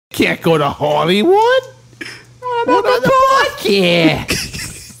can't go to Hollywood. I'm on the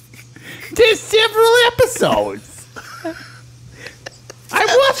podcast. There's several episodes. I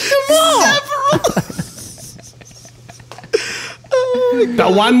watched them all. The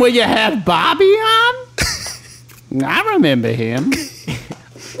one where you had Bobby on? I remember him.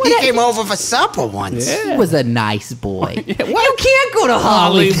 He came over for supper once. He was a nice boy. Yeah, You can't go to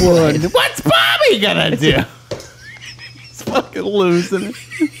Hollywood. What's Bobby gonna do? He's fucking losing it.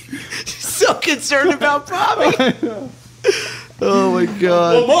 So concerned about Bobby. Oh my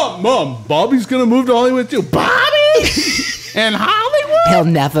God. Well, Mom, Bobby's gonna move to Hollywood too. Bobby? And Hollywood? He'll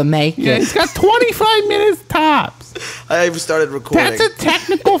never make Yeah, it. he's got 25 minutes tops. I started recording. That's a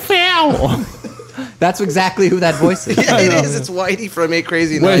technical foul. That's exactly who that voice is. Yeah, it is. It's Whitey from 8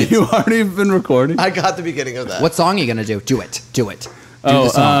 Crazy Wait, Nights. you already been recording? I got the beginning of that. What song are you gonna do? Do it. Do it. Do Oh, the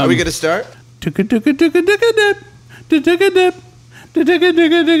song. Are we going to start? Hey,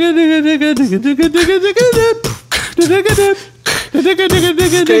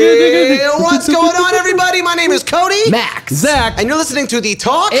 what's going on, everybody? My name is Cody. Max. Zach. And you're listening to the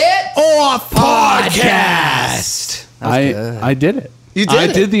Talk It Off Podcast. I did it. You did I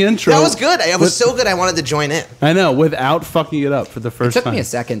it. did the intro. That was good. It was so good, I wanted to join in. I know, without fucking it up for the It first took time. me a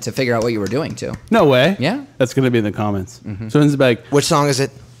second to figure out what you were doing too. No way. Yeah. That's going to be in the comments. So it's like, Which song is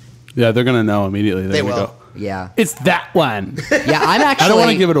it? yeah, they're going to know immediately. They're They gonna will. go, Yeah. it's that one. Yeah, I'm actually I don't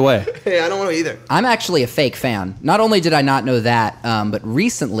want to give it away. Hey, I don't know either. I'm actually a fake fan. Not only did I not know that, but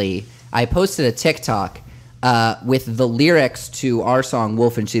recently I posted a TikTok with the lyrics to our song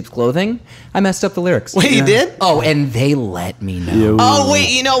 "Wolf in Sheep's Clothing." I messed up the lyrics. Wait, you did? Oh, and they let me know. Yo. Oh, wait,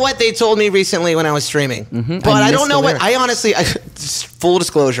 you know what? They told me recently when I was streaming. But I I don't missed know the what. lyrics. I honestly, full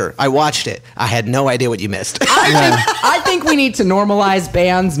disclosure, I watched it. I had no idea what you missed. I think we need to normalize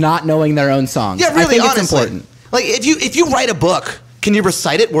bands not knowing their own songs. Yeah, really, I think honestly. it's important. Like, if you write a book, can you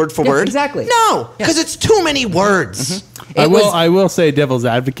recite it word for Yeah, word? exactly. No, because it's too many words. I will say, Devil's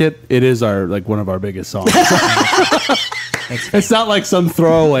Advocate. It is one of our biggest songs. It's not like some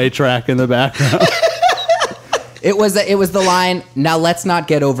throwaway track in the background. It was the line. Now let's not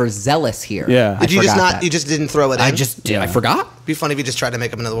get overzealous here. Yeah. Did you just forgot not? that. You just didn't throw it in. I just did. I forgot. It'd be funny if you just tried to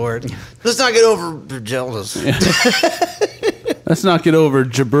make up another word. Let's not get over jealous. Let's not get over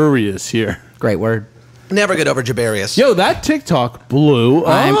Jaburius here. Great word. Never get over Jabarius. Yo, that TikTok blew.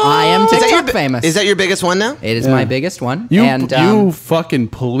 I am Is that your TikTok famous. Is that your biggest one now? It is Yeah. my biggest one. You and fucking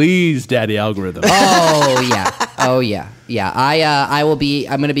please, Daddy Algorithm. oh yeah. I will be.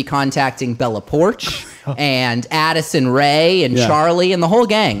 I'm going to be contacting Bella Porch and Addison Ray and Yeah. Charlie and the whole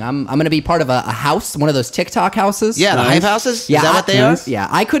gang. I'm going to be part of a house, one of those TikTok houses. Yeah, the Nice. hype houses. Yeah, Is that what they nice. are? Yeah,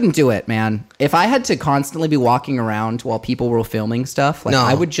 I couldn't do it, man. If I had to constantly be walking around while people were filming stuff, like No.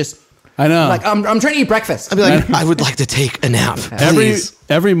 I would just I know. like I'm trying to eat breakfast. I'd be like, I would like to take a nap. Please.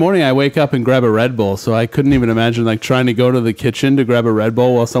 Every morning I wake up and grab a Red Bull, so I couldn't even imagine like trying to go to the kitchen to grab a Red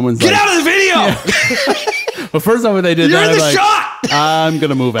Bull while someone's Get like, out of the video! But first time when they did You're that, in I the was like, shot! I'm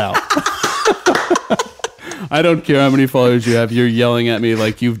gonna move out. I don't care how many followers you have. You're yelling at me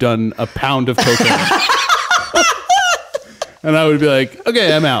like you've done a pound of cocaine, and I would be like,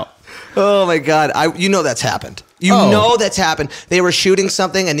 okay, I'm out. Oh my God! You know that's happened. You Oh. know that's happened. They were shooting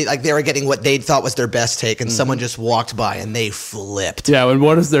something and like they were getting what they thought was their best take, and someone just walked by and they flipped. Yeah, and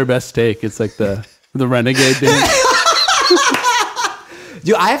what is their best take? It's like the renegade dance.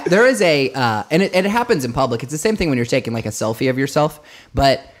 Dude, there is a, and it happens in public. It's the same thing when you're taking like a selfie of yourself,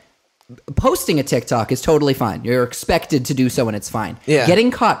 but posting a TikTok is totally fine. You're expected to do so and it's fine. Yeah. Getting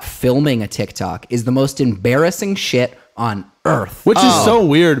caught filming a TikTok is the most embarrassing shit on earth. Which is so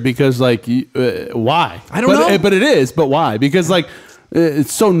weird because, like, why? I don't know. But it is. But why? Because, like,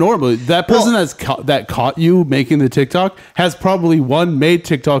 it's so normal. That person that caught you making the TikTok has probably one, made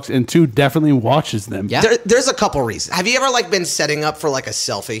TikToks, and two, definitely watches them. Yeah. There's a couple reasons. Have you ever like been setting up for like a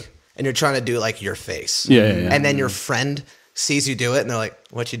selfie and you're trying to do like your face? Yeah. And then your friend sees you do it and they're like,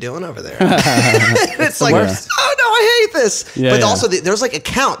 "What you doing over there?" It's like, worst. "Oh no, I hate this." Yeah, but yeah. also there's like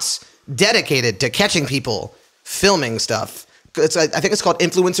accounts dedicated to catching people filming stuff. I think it's called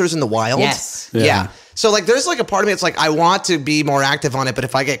Influencers in the Wild. Yes. Yeah. Yeah. So like there's like a part of me it's like I want to be more active on it, but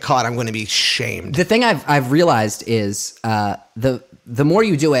if I get caught, I'm going to be shamed. The thing I've realized is the more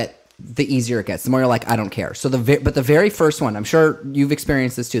you do it, the easier it gets. The more you're like, I don't care. So the very first one, I'm sure you've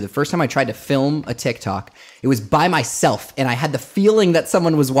experienced this too. The first time I tried to film a TikTok, it was by myself, and I had the feeling that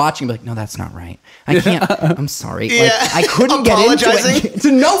someone was watching. Like, no, that's not right. I can't. I'm sorry. Yeah. Like, I couldn't get into Apologizing it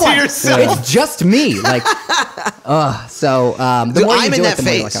to no to one. yourself. It's just me. Like, so the Dude, more you I'm do in it, that the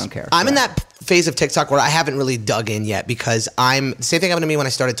more you're phase. like, I don't care. I'm in Yeah. that phase of TikTok where I haven't really dug in yet because the same thing happened to me when I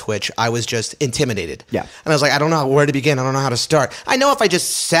started Twitch. I was just intimidated. Yeah. And I was like, I don't know where to begin. I don't know how to start. I know if I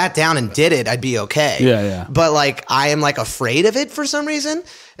just sat down and did it, I'd be okay. Yeah. But like, I am like afraid of it for some reason.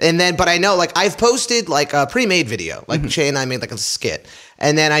 But I know like I've posted like a pre-made video, like Shay and I made like a skit.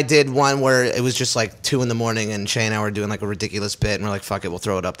 And then I did one where it was just like 2 a.m. and Shay and I were doing like a ridiculous bit and we're like, fuck it, we'll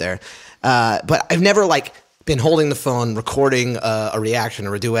throw it up there. But I've never like been holding the phone, recording a reaction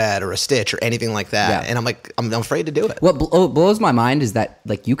or a duet or a stitch or anything like that. Yeah. And I'm like, I'm afraid to do it. What blows my mind is that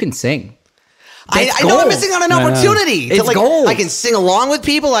like you can sing. I know I'm missing on an opportunity. It's gold. I can sing along with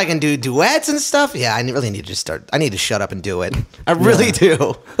people. I can do duets and stuff. Yeah, I really need to start. I need to shut up and do it. I really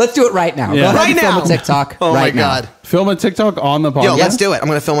do. Let's do it right now. Yeah. Go ahead Right and film now. a TikTok. Oh right my now. God. Film a TikTok on the podcast. Yo, let's do it. I'm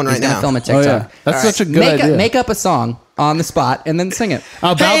going to film one right He's gonna now. film a Oh, TikTok. yeah. That's All right. such a good idea. Make up a song on the spot and then sing it.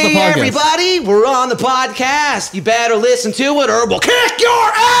 About Hey, the podcast. everybody, we're on the podcast. You better listen to it or we'll kick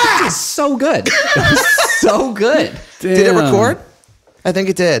your ass. So good. So good. Did it Damn. record? I think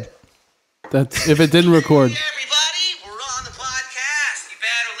it did. That's if it didn't record. Everybody, we're on the podcast. You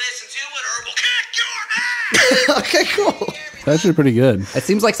better listen to it or we'll kick your ass. Okay, cool. It's actually pretty good. It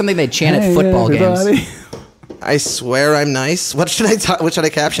seems like something they'd chant at Hey, football everybody. games. I swear I'm nice. What should I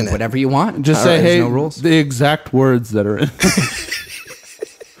caption it? Whatever you want. Just All say, right, there's hey, no rules. the exact words that are in.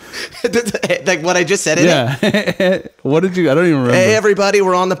 Like what I just said in it? Yeah. What did you? I don't even remember. Hey, everybody,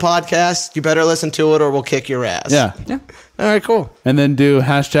 we're on the podcast. You better listen to it or we'll kick your ass. Yeah. Yeah. All right, cool. And then do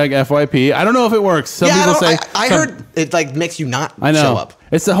hashtag FYP. I don't know if it works. Some people say. I heard it like makes you not I know. show up.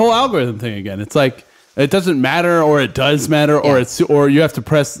 It's the whole algorithm thing again. It's like it doesn't matter, or it does matter, or Yeah. or you have to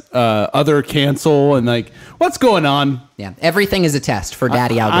press other cancel, and like what's going on? Yeah. Everything is a test for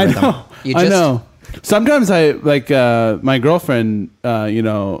daddy I algorithm. know. You I know. Sometimes I like my girlfriend.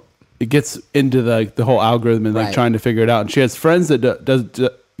 It gets into the whole algorithm and like Right. trying to figure it out. And she has friends that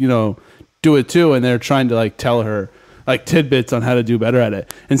do it too, and they're trying to like tell her like tidbits on how to do better at it.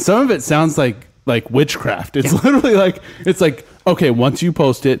 And some of it sounds like witchcraft. It's literally like okay, once you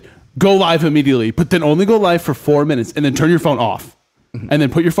post it, go live immediately, but then only go live for 4 minutes, and then turn your phone off, and then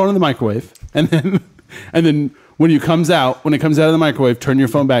put your phone in the microwave, and then when it comes out of the microwave, turn your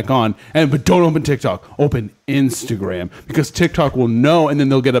phone back on, but don't open TikTok. Open Instagram, because TikTok will know, and then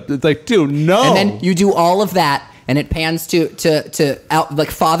they'll get up. It's like, dude, no. And then you do all of that, and it pans to like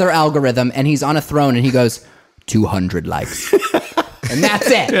Father Algorithm, and he's on a throne, and he goes 200 likes, and that's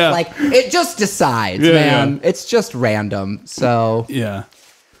it. Yeah. Like it just decides, Yeah, man. yeah. It's just random. So Yeah.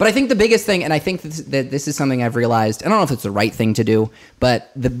 But I think the biggest thing, and I think that this is something I've realized, I don't know if it's the right thing to do,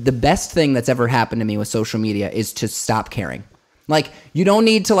 but the best thing that's ever happened to me with social media is to stop caring. Like, you don't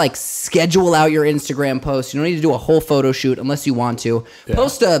need to, like, schedule out your Instagram post. You don't need to do a whole photo shoot unless you want to. Yeah.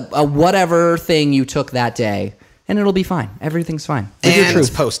 Post a whatever thing you took that day, and it'll be fine. Everything's fine. Live your And it's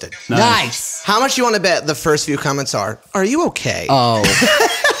truth. posted. Nice. How much you want to bet the first few comments are you okay? Oh.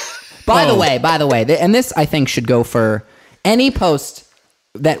 By the way, and this, I think, should go for any post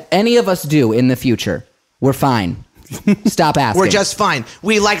that any of us do in the future. We're fine. Stop asking. We're just fine.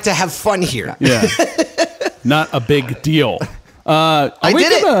 We like to have fun here. Yeah. Not a big deal. I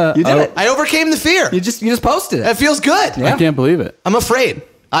did it. You did it. I overcame the fear. You just posted it. It feels good. I can't believe it. I'm afraid.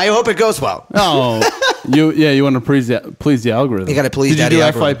 I hope it goes well. Oh, you want to please the algorithm. You got to please Did daddy you do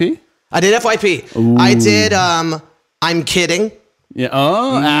algorithm. FYP? I did FYP. Ooh. I did I'm kidding. Yeah.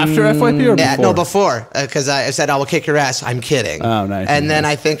 Oh, after FYP or before? Yeah, no, before, because I said I will kick your ass. I'm kidding. Oh, nice. And then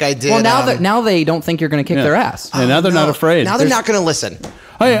I think I did. Well, now they don't think you're going to kick their ass. And now they're not afraid. Now they're not going to listen.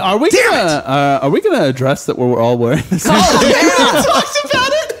 Hey, are we gonna address that we're all wearing the same? Oh, yeah, talks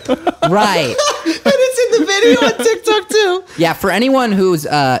about it. Right. And it's in the video on TikTok too. Yeah, for anyone who's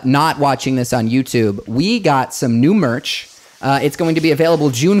not watching this on YouTube, we got some new merch. It's going to be available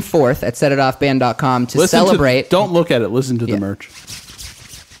June 4th at setitoffband.com to celebrate. Don't look at it. Listen to the merch.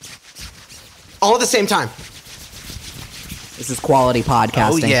 All at the same time. This is quality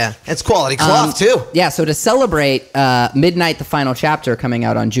podcasting. Oh, yeah. It's quality cloth, too. Yeah, so to celebrate Midnight, the final chapter, coming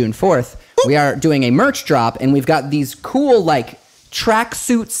out on June 4th, we are doing a merch drop, and we've got these cool, like,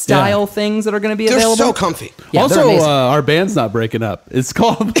 tracksuit style things that are going to be They're available. so comfy. Yeah, they're also, amazing. our band's not breaking up. It's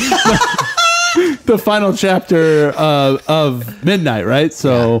called the final chapter of Midnight, right?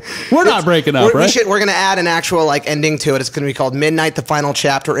 So we're not breaking up, right? We're going to add an actual like ending to it. It's going to be called Midnight, the final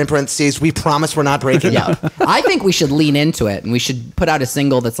chapter, in parentheses. We promise we're not breaking up. I think we should lean into it, and we should put out a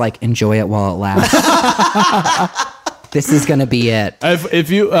single that's like, enjoy it while it lasts. This is going to be it.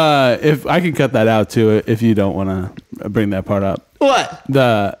 If I can cut that out too, if you don't want to bring that part up. What?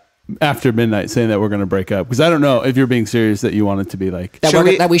 The after midnight saying that we're going to break up, because I don't know if you're being serious that you want it to be like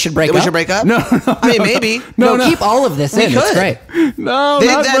that we should break up. We should break up. No, I mean maybe. No, keep all of this in. It's great. No,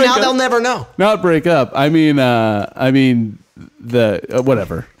 Now they'll never know. Not break up. I mean the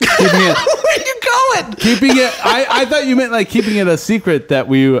whatever. Keeping it. Where are you going? Keeping it. I thought you meant like keeping it a secret that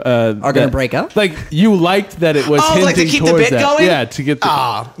we are going to break up. Like you liked that it was hinting like to keep towards the bit that. going. Yeah, to get.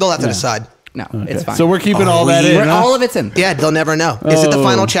 They'll have to decide. No, it's fine. So we're keeping all that in. All of it's in. Yeah, they'll never know. Is it the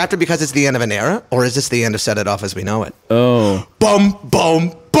final chapter because it's the end of an era, or is this the end of Set It Off as we know it? Oh. Bum, bum,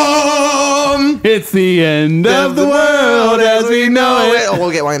 bum. It's the end of the world as we know it. Oh,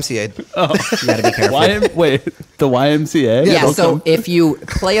 we'll get YMCA'd. You got to be careful. Wait, the YMCA? Yeah, so if you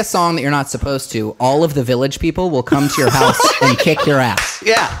play a song that you're not supposed to, all of the village people will come to your house and kick your ass.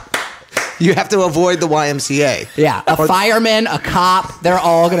 Yeah. You have to avoid the YMCA. Yeah, a fireman, a cop, they're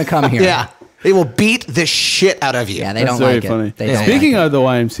all going to come here. Yeah. They will beat the shit out of you. Yeah, they That's don't very like funny. it. They don't Speaking like of the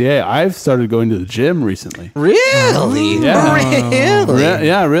YMCA, I've started going to the gym recently. Really? Yeah. Really?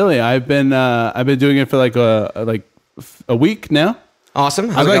 Yeah, really. I've been doing it for like a week now. Awesome.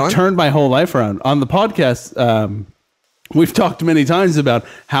 How's I've it like going? turned my whole life around. On the podcast, we've talked many times about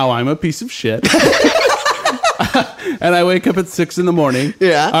how I'm a piece of shit. And I wake up at 6 in the morning.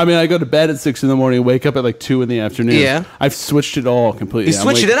 Yeah. I mean, I go to bed at 6 in the morning, wake up at like 2 in the afternoon. Yeah. I've switched it all completely. You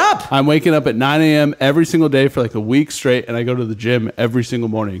switched it up. I'm waking up at 9 a.m. every single day for like a week straight, and I go to the gym every single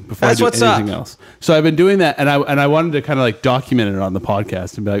morning before That's I do what's anything up. else. So I've been doing that, and I wanted to kind of like document it on the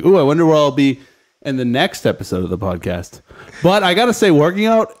podcast and be like, ooh, I wonder where I'll be in the next episode of the podcast. But I got to say, working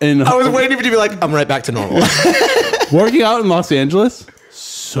out in I was waiting for you to be like, I'm right back to normal. working out in Los Angeles,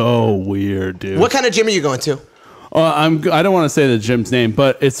 so weird, dude. What kind of gym are you going to? I don't want to say the gym's name,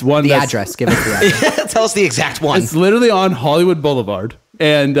 but it's one The that's address. Give us the address. Tell us the exact one. It's literally on Hollywood Boulevard,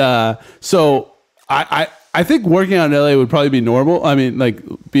 and so I think working out in LA would probably be normal. I mean, like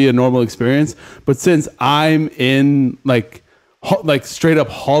be a normal experience. But since I'm in like straight up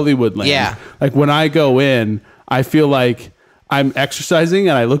Hollywood land, Yeah. like when I go in, I feel like I'm exercising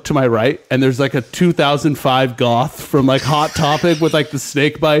and I look to my right and there's like a 2005 goth from like Hot Topic with like the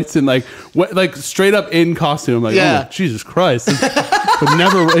snake bites and like straight up in costume. I'm like, Yeah. oh, Jesus Christ. But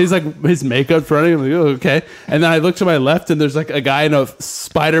never, he's like his makeup running. I'm like, oh, okay. And then I look to my left and there's like a guy in a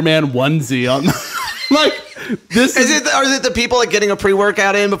Spider-Man onesie on like this Is it the people like getting a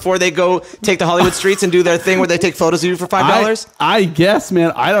pre-workout in before they go take the Hollywood streets and do their thing where they take photos of you for $5? I guess,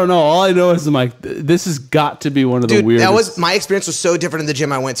 man. I don't know. All I know is I'm like, this has got to be one of the Dude, weirdest. that was my experience was so different in the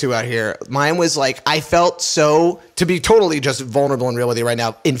gym I went to out here. Mine was like I felt so, to be totally just vulnerable and real with you right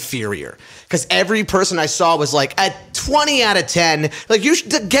now, inferior. Because every person I saw was like a 20 out of 10. Like you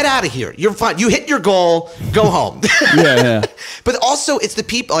should get out of here. You're fine. You hit your goal. Go home. yeah. But also, it's the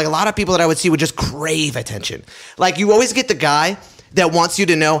people. Like a lot of people that I would see would just crave attention. Like you always get the guy that wants you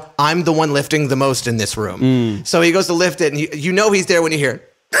to know I'm the one lifting the most in this room. So he goes to lift it, and you know he's there when you hear.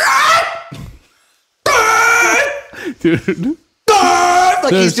 Dude.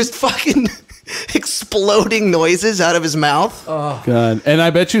 Like he's just fucking exploding noises out of his mouth. God. And I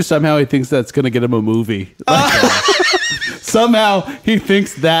bet you somehow he thinks that's going to get him a movie. Somehow he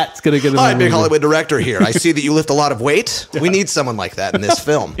thinks that's going to get him a Hi, movie. big Hollywood director here. I see that you lift a lot of weight. We need someone like that in this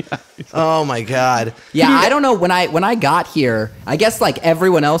film. Oh my God. Yeah, I don't know. When I got here, I guess like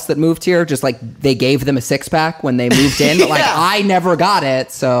everyone else that moved here, just like they gave them a six pack when they moved in. But like Yeah. I never got it,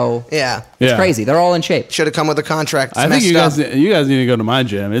 so Yeah. it's Yeah. crazy. They're all in shape. Should have come with a contract. It's I think messed up. you guys need to go to my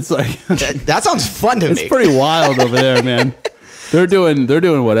gym. It's like That sounds fun to me. it's pretty wild over there, man. They're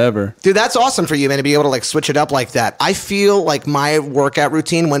doing whatever. Dude, that's awesome for you, man, to be able to like switch it up like that. I feel like my workout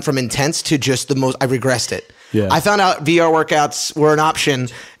routine went from intense to just the most. I regressed it. Yeah. I found out VR workouts were an option,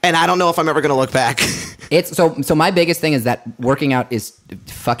 and I don't know if I'm ever going to look back. It's so my biggest thing is that working out is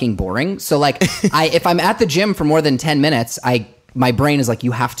fucking boring. So like if I'm at the gym for more than 10 minutes, my brain is like,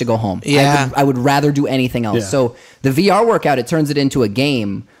 you have to go home. Yeah. I would rather do anything else. Yeah. So the VR workout, it turns it into a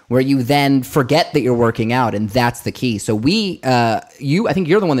game where you then forget that you're working out, and that's the key. So I think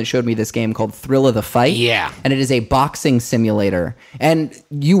you're the one that showed me this game called Thrill of the Fight. Yeah. And it is a boxing simulator. And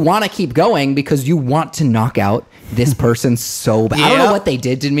you want to keep going because you want to knock out this person so bad. I don't know Yeah. what they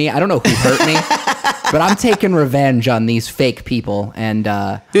did to me. I don't know who hurt me. But I'm taking revenge on these fake people, and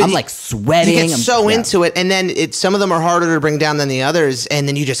Dude, I'm like sweating. You get so yeah. into it, and then some of them are harder to bring down than the others, and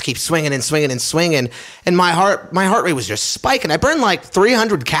then you just keep swinging and swinging and swinging. And my heart rate was just spiking. I burned like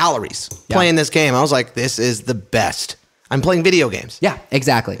 300 calories playing this game. I was like, this is the best. I'm playing video games. Yeah,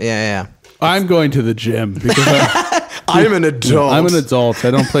 exactly. Yeah. I'm going to the gym because I'm an adult. I'm an adult.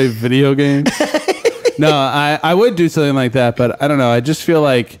 I don't play video games. No, I would do something like that, but I don't know. I just feel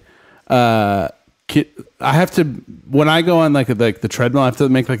like I have to, when I go on like the treadmill, I have to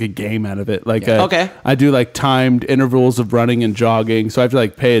make like a game out of it. Like Okay. I do like timed intervals of running and jogging, so I have to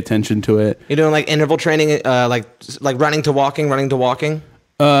like pay attention to it. You're doing like interval training, like running to walking.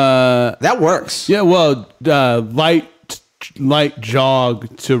 That works. Yeah, well, light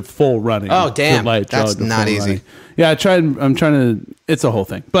jog to full running. Oh, damn. To light That's jog to not full easy. running. Yeah, I'm trying to. It's a whole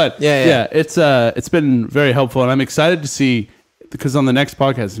thing, but Yeah. it's been very helpful, and I'm excited to see, because on the next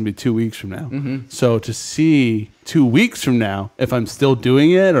podcast it's gonna be 2 weeks from now. Mm-hmm. So to see 2 weeks from now if I'm still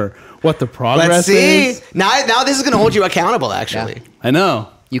doing it or what the progress Let's see. is. Now this is going to hold you accountable, actually. Yeah. I know.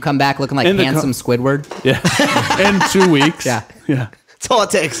 You come back looking like In the handsome Squidward. Yeah, in 2 weeks. Yeah. yeah. That's all it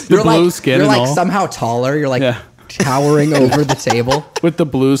takes. The blue skin You're and like all. somehow taller. You're like Yeah. towering over the table. With the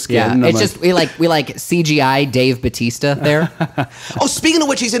blue skin. Yeah, I'm it's like, just we like CGI Dave Batista there. Oh, speaking of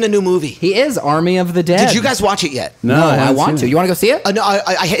which, he's in a new movie. He is Army of the Dead. Did you guys watch it yet? No, No, I I haven't want seen to. it. You want to go see it? No,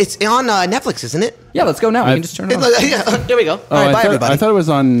 it's on Netflix, isn't it? Yeah, let's go now. We can just turn it on. Yeah, there we go. Oh, All right, I bye, thought, everybody. I thought it was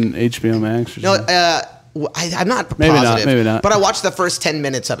on HBO Max. Or No, something. I'm not Maybe not, positive. maybe not. But I watched the first 10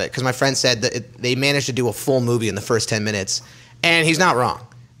 minutes of it because my friend said that they managed to do a full movie in the first 10 minutes, and he's not wrong.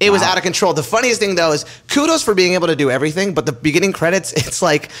 It was out of control. The funniest thing, though, is kudos for being able to do everything, but the beginning credits, it's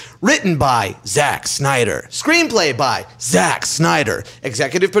like written by Zack Snyder, screenplay by Zack Snyder,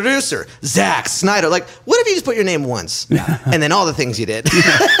 executive producer Zack Snyder. Like, what if you just put your name once and then all the things you did?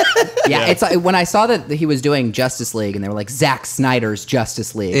 Yeah, it's like when I saw that he was doing Justice League and they were like Zack Snyder's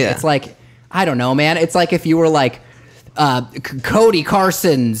Justice League. Yeah. It's like, I don't know, man. It's like if you were like Cody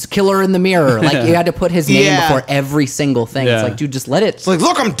Carson's Killer in the Mirror. Like you had to put his name Yeah. before every single thing. Yeah. It's like, dude, just let it. It's like,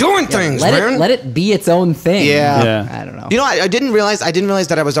 look, I'm doing things, let man. it be its own thing. Yeah. Yeah. I don't know. You know, I didn't realize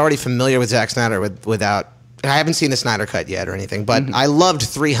that I was already familiar with Zack Snyder without. I haven't seen the Snyder Cut yet or anything, but I loved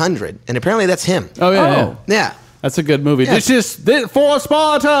 300, and apparently that's him. Oh, yeah, Oh. yeah. Yeah. That's a good movie. Yeah. This is for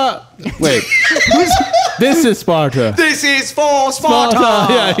Sparta. Wait. This is Sparta. This is for Sparta.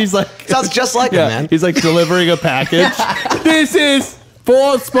 Yeah, he's like. Sounds just like him, Yeah, man. he's like delivering a package. This is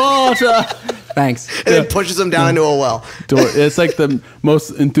for Sparta. Thanks. And then pushes him down into a well. It's like the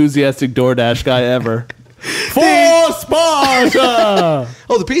most enthusiastic DoorDash guy ever. For Sparta.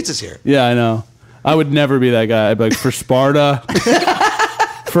 Oh, the pizza's here. Yeah, I know. I would never be that guy. I'd be like, for Sparta.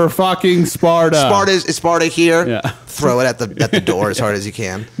 For fucking Sparta. Is Sparta here? Yeah. Throw it at the door as hard as you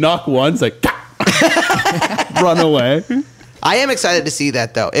can. Knock once, like, run away. I am excited to see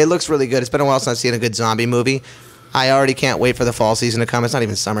that, though. It looks really good. It's been a while since I've seen a good zombie movie. I already can't wait for the fall season to come. It's not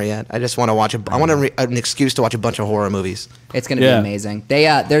even summer yet. I just want to watch I want an excuse to watch a bunch of horror movies. It's going to Yeah. be amazing.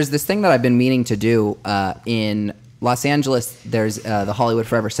 There's this thing that I've been meaning to do in Los Angeles. There's the Hollywood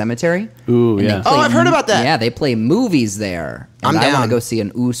Forever Cemetery. Ooh, And they yeah. Oh, I've heard about that. Yeah, they play movies there. And I'm I want down. to go see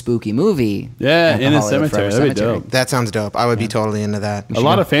an spooky movie. Yeah, at the in a Hollywood cemetery. Forever That'd be dope. That sounds dope. I would be totally into that. A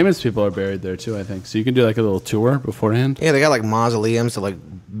lot of famous people are buried there too, I think. So you can do like a little tour beforehand. Yeah, they got like mausoleums to like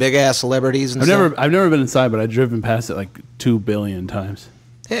big ass celebrities and I've stuff. never been inside, but I've driven past it like 2 billion times.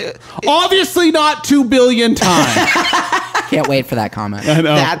 Yeah, Obviously not 2 billion times. Can't wait for that comment. I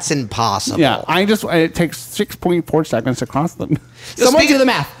know. that's impossible. Yeah, it takes 6.4 seconds to cross them. Someone speaking- do the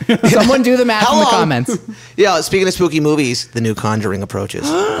math. Someone do the math How in the long? comments. Yeah, speaking of spooky movies, the new Conjuring approaches.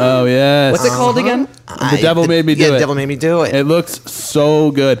 Oh yes. What's it called again? The Devil Made Me Do Yeah, It. Devil Made Me Do It. It looks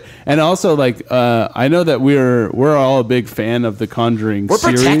so good, and also like I know that we're all a big fan of the Conjuring We're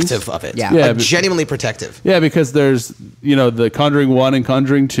series. protective of it. Yeah. Yeah, Like, but- genuinely protective. Yeah, because there's the Conjuring 1 and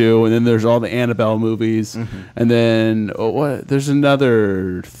Conjuring 2, and then there's all the Annabelle movies, and then there's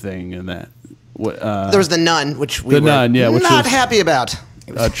another thing in that. There was The Nun, which we The were Nun, yeah, which not was- happy about.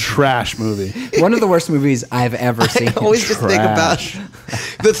 A trash movie. One of the worst movies I've ever seen. I always just think about Trash.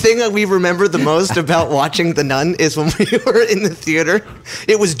 the thing that we remember the most about watching The Nun is when we were in the theater.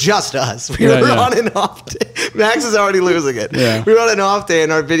 It was just us. We Yeah, were yeah. on an off day. Max is already losing it. Yeah. We were on an off day,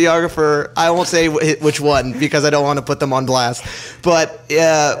 and our videographer, I won't say which one because I don't want to put them on blast, but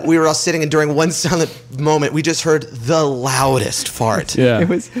we were all sitting, and during one silent moment, we just heard the loudest fart. Yeah. It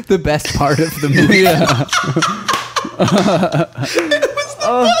was the best part of the movie. Yeah. It was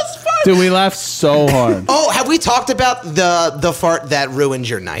the best part. Dude, we laughed so hard. Oh, have we talked about the fart that ruined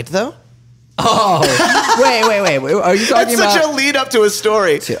your night, though? Oh, wait. Are you talking It's such about? a lead up to a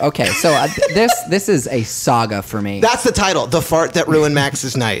story. Okay, so this is a saga for me. That's the title, The Fart That Ruined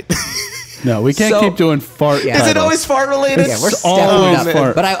Max's Night. No, we can't So- keep doing fart. Yeah. Is it titles. always fart related? Yeah, we're It's stepping always it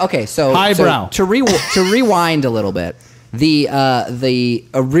up. fart. But so Highbrow. to rewind a little bit. The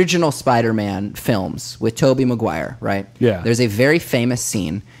original Spider-Man films with Tobey Maguire, right? Yeah. There's a very famous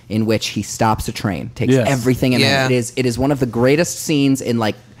scene in which he stops a train, takes Yes. everything in Yeah. it. It is one of the greatest scenes in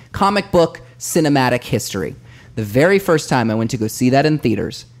like comic book cinematic history. The very first time I went to go see that in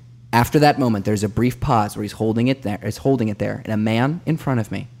theaters, After that moment, there's a brief pause where he's holding it there, and a man in front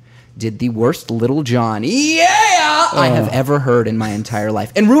of me did the worst Little John I have ever heard in my entire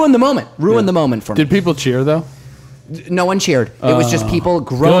life, and ruined the moment. The moment for me. Did people cheer though? No one cheered. It was just people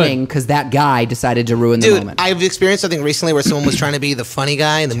groaning because that guy decided to ruin the moment. I've experienced something recently where someone was trying to be the funny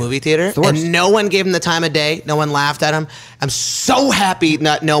guy in the movie theater, and no one gave him the time of day. No one laughed at him. I'm so happy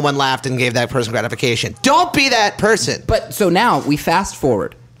no one laughed and gave that person gratification. Don't be that person. But so now we fast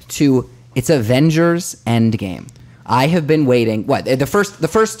forward to it's Avengers Endgame. I have been waiting. What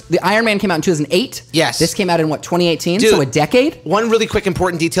the Iron Man came out in 2008. Yes. This came out in what 2018. Dude, so a decade. One really quick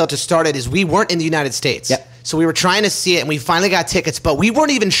important detail to start it is we weren't in the United States. Yep. So we were trying to see it, and we finally got tickets, but we weren't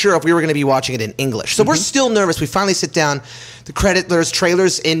even sure if we were going to be watching it in English. So we're still nervous. We finally sit down. There's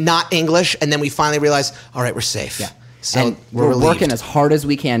trailers in not English, and then we finally realize, all right, we're safe. Yeah. So and we're working as hard as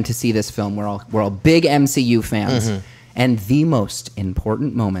we can to see this film. We're all big MCU fans. And the most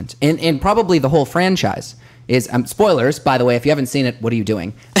important moment in probably the whole franchise is spoilers, by the way. If you haven't seen it, what are you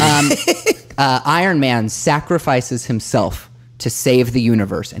doing? Iron Man sacrifices himself to save the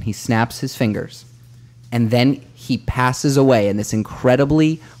universe, and he snaps his fingers. And then he passes away in this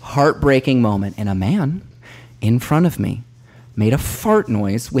incredibly heartbreaking moment. And a man in front of me made a fart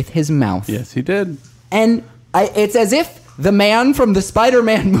noise with his mouth. Yes, he did. And it's as if the man from the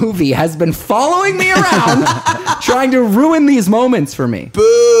Spider-Man movie has been following me around trying to ruin these moments for me.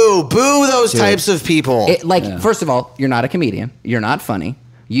 Boo those types of people. First of all, you're not a comedian. You're not funny.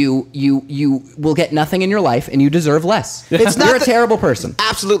 You will get nothing in your life, and you deserve less. You're a terrible person.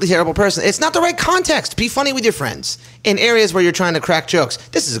 Absolutely terrible person. It's not the right context. Be funny with your friends in areas where you're trying to crack jokes.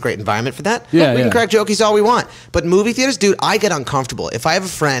 This is a great environment for that. Yeah, we can crack jokies all we want. But movie theaters, dude, I get uncomfortable. If I have a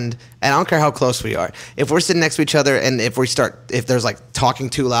friend, and I don't care how close we are, if we're sitting next to each other, and if there's like talking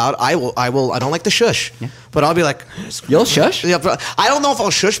too loud, I don't like to shush. Yeah. But I'll be like, you'll shush? Yeah, I don't know if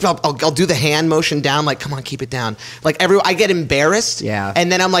I'll shush, but I'll do the hand motion down, like, come on, keep it down. Like I get embarrassed. Yeah.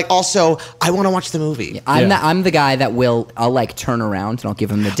 And then I'm like, also, I want to watch the movie. Yeah, I'm the guy that I'll like turn around and I'll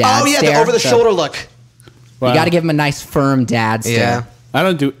give him the dad stare. The over the shoulder look. Wow. You got to give him a nice firm dad stare. Yeah. I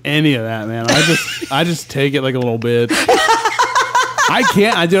don't do any of that, man. I just take it like a little bit. I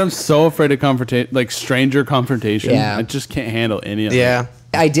can't. I'm so afraid of stranger confrontation. Yeah. I just can't handle any of it. Yeah.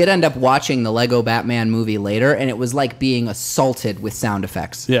 I did end up watching the Lego Batman movie later, and it was like being assaulted with sound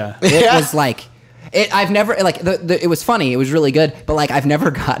effects. Yeah. It was like... I've never it was funny. It was really good, but like I've never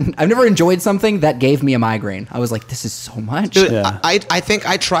enjoyed something that gave me a migraine. I was like, this is so much. Dude, Yeah. I think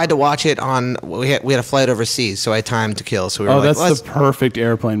I tried to watch it on. We had a flight overseas, so I had time to kill. So we were That's the perfect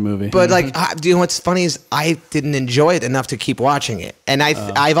airplane movie. But do you know what's funny is I didn't enjoy it enough to keep watching it, and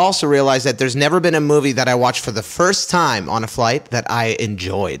I've also realized that there's never been a movie that I watched for the first time on a flight that I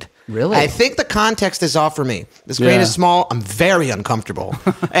enjoyed. Really? I think the context is off for me. The screen is small. I'm very uncomfortable.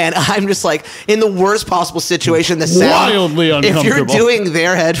 And I'm just like in the worst possible situation. The sound, wildly uncomfortable. If you're doing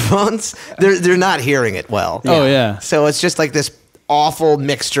their headphones, they're not hearing it well. Oh, yeah. So it's just like this awful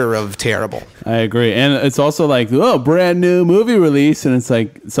mixture of terrible. I agree. And it's also like, brand new movie release. And it's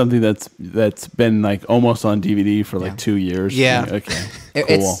like something that's been like almost on DVD for like 2 years. Yeah. Okay.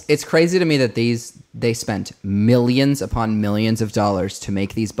 Cool. It's crazy to me that they spent millions upon millions of dollars to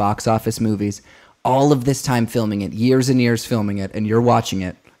make these box office movies, all of this time filming it, years and years filming it, and you're watching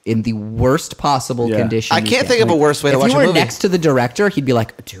it in the worst possible condition. I can't think of a worse way to watch a movie. If you were next to the director, he'd be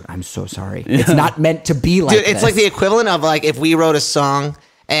like, dude, I'm so sorry. It's not meant to be like this. Dude, it's like the equivalent of like if we wrote a song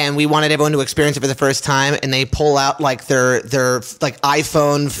and we wanted everyone to experience it for the first time, and they pull out like their like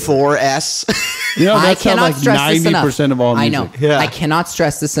iPhone 4S. You know, I that's how cannot like stress this enough. 90% of all music. I know. Yeah. I cannot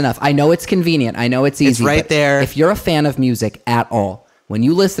stress this enough. I know it's convenient. I know it's easy. It's right but there. If you're a fan of music at all, when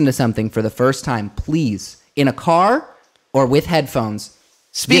you listen to something for the first time, please, in a car or with headphones,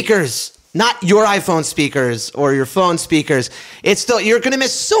 Speakers. Not your iPhone speakers or your phone speakers. It's still, you're going to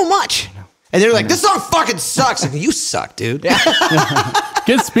miss so much. And they're like, this song fucking sucks. Like, you suck, dude.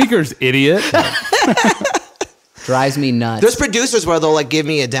 Get speakers, idiot. drives me nuts. There's producers where they'll like give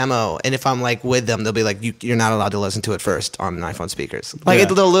me a demo, and if I'm like with them, they'll be like, you're not allowed to listen to it first on iPhone speakers. Like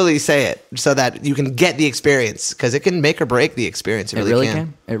they'll literally say it so that you can get the experience, because it can make or break the experience. It really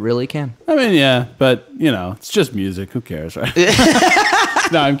can. It really can. I mean, yeah, but you know, it's just music. Who cares, right?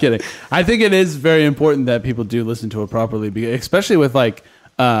 No, I'm kidding. I think it is very important that people do listen to it properly, especially with like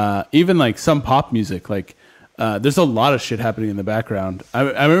even like some pop music. Like there's a lot of shit happening in the background.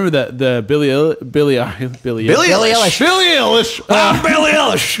 I remember that the Billie Eilish. Billie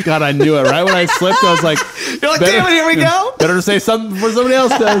Eilish. God, I knew it right when I slipped. I was like, you're like, damn it, here we go. Better to say something before somebody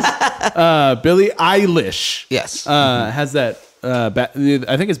else does. Billie Eilish. Yes. Has that I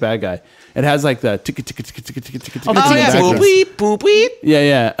think it's Bad Guy. It has like the tick tick tick tick tick tick tick. Oh yeah, boop beep, boop beep.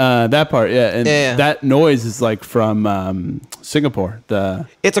 Yeah. That part. Yeah, and Yeah. that noise is like from Singapore.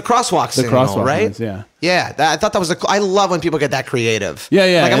 It's a crosswalk signal, crosswalk right? noise, yeah. Yeah, I thought that was I love when people get that creative. Yeah.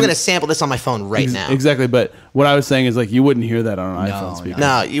 Like I'm and- gonna sample this on my phone right now. Exactly, but what I was saying is like you wouldn't hear that on an iPhone speaker.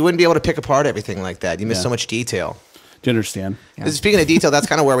 No, you wouldn't be able to pick apart everything like that. You miss Yeah. so much detail. Do you understand? Speaking of detail, that's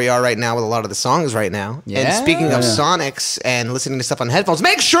kind of where we are right now with a lot of the songs right now. Yeah. And speaking of Sonics and listening to stuff on headphones,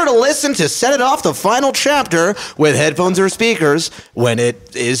 make sure to listen to Set It Off, the final chapter, with headphones or speakers when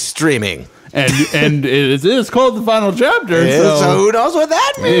it is streaming. And it is called the final chapter. So So who knows what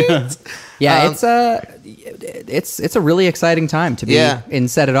that means? Yeah, it's a really exciting time to be in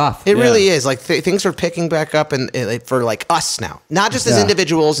Set It Off. It really is. Like things are picking back up, and for like us now, not just as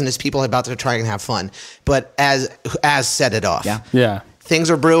individuals and as people about to try and have fun, but as Set It Off. yeah.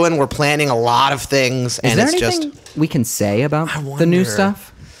 Things are brewing. We're planning a lot of things, Is and there it's anything just we can say about I the new wonder.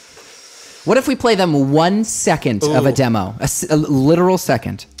 stuff? What if we play them 1 second of a demo, a literal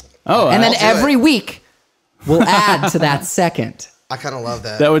second, Oh, and then I'll do every it. week we'll add to that second. I kind of love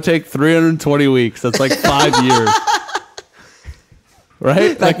that. that would take 320 weeks. That's like 5 years.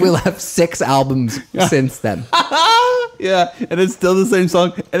 Right? Like we'll have 6 albums since then. Yeah, and it's still the same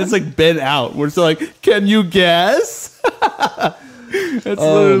song, and it's like been out. We're still like, can you guess? It's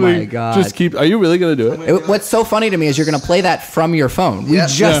Oh literally my God. just keep. Are you really gonna do it? What's so funny to me is you're going to play that from your phone. We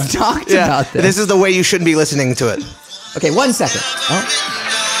just talked about this. This is the way you shouldn't be listening to it. Okay, 1 second. Oh.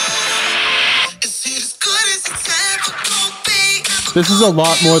 This is a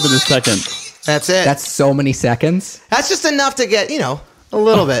lot more than a second, That's it. That's so many seconds. That's just enough to get, a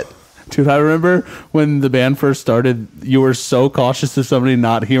little bit. dude. I remember when the band first started. You were so cautious of somebody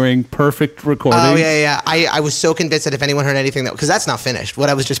not hearing perfect recording. Oh, yeah. I was so convinced that if anyone heard anything, because that's not finished. What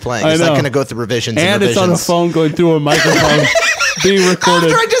I was just playing. I It's know. not going to go through revisions and it's on a revisions. phone going through a microphone, being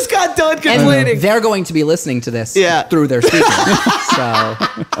recorded. After I just got done And complaining. they're going to be listening to this Yeah. through their speakers. So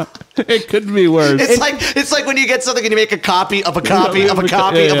It couldn't be worse. It's like when you get something and you make a copy of a copy of a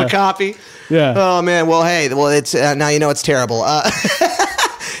copy of a copy. Yeah. Oh man. Well, hey. Well, it's now you know it's terrible.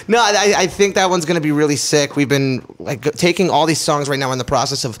 No, I think that one's going to be really sick. We've been like taking all these songs right now in the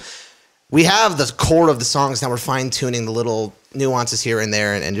process of. We have the core of the songs now. We're fine tuning the little nuances here and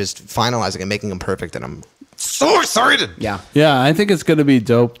there, and just finalizing and making them perfect. And I'm so excited. yeah. Yeah, I think it's going to be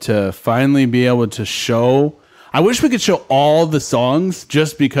dope to finally be able to show. I wish we could show all the songs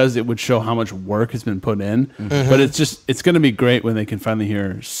just because it would show how much work has been put in. Mm-hmm. But it's going to be great when they can finally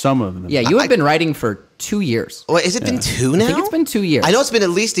hear some of them. Yeah, you have been writing for 2 years. Well, has it been 2 now? I think it's been 2 years. I know it's been at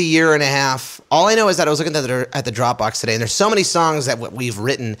least a year and a half. All I know is that I was looking at the Dropbox today, and there's so many songs that we've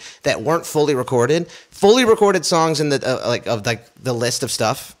written that weren't fully recorded. Fully recorded songs in the the list of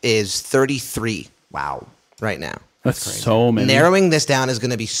stuff is 33. Wow, right now. That's so many. Narrowing this down is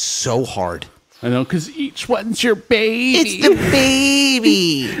going to be so hard. I know, because each one's your baby. It's the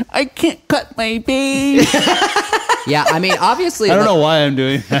baby. I can't cut my baby. Yeah, I mean, obviously, I don't know why I'm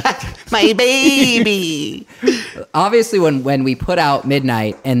doing that. My baby. obviously when we put out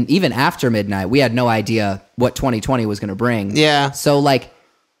Midnight and even after Midnight, we had no idea what 2020 was going to bring. Yeah. So like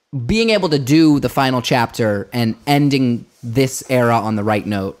being able to do the final chapter and ending this era on the right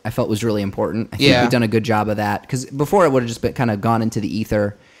note, I felt was really important. I think we've done a good job of that because before it would have just been kind of gone into the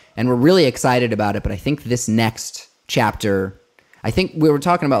ether, and we're really excited about it. But I think this next chapter, I think we were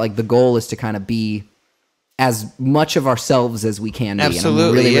talking about like the goal is to kind of be as much of ourselves as we can be. Absolutely, and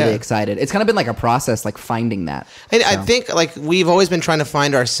I'm really, yeah. really excited. It's kind of been like a process, like finding that. And I think like we've always been trying to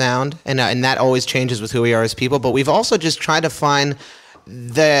find our sound, and that always changes with who we are as people. But we've also just tried to find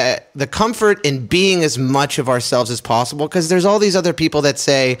the comfort in being as much of ourselves as possible, because there's all these other people that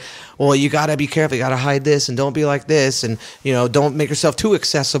say, well, you got to be careful, you got to hide this, and don't be like this, and don't make yourself too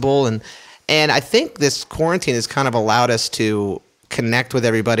accessible. And I think this quarantine has kind of allowed us to connect with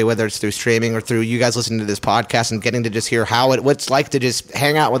everybody, whether it's through streaming or through you guys listening to this podcast and getting to just hear what it's like to just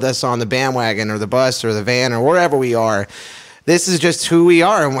hang out with us on the bandwagon or the bus or the van or wherever we are. This is just who we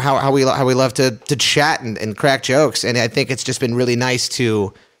are and how we love to chat and crack jokes. And I think it's just been really nice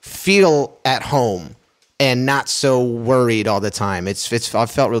to feel at home and not so worried all the time. I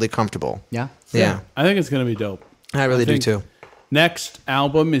felt really comfortable. Yeah. Yeah. I think it's going to be dope. I really do think too. Next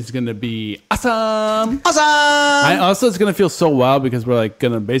album is going to be awesome. Awesome. It's going to feel so wild because we're like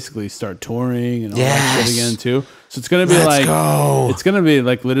going to basically start touring and all that Yes. shit again too. So it's going to be it's going to be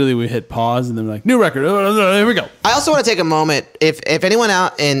like literally we hit pause and then we're like, new record. Here we go. I also want to take a moment. If anyone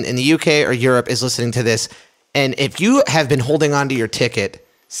out in the UK or Europe is listening to this, and if you have been holding on to your ticket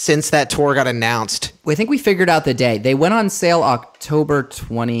since that tour got announced, I think we figured out the day. They went on sale October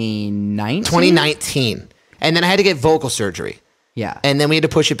 2019. 2019, and then I had to get vocal surgery. Yeah. And then we had to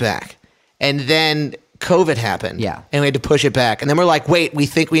push it back. And then COVID happened. Yeah. And we had to push it back. And then we're like, wait, we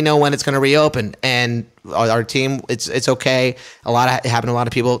think we know when it's going to reopen. And our team, it's okay. It happened to a lot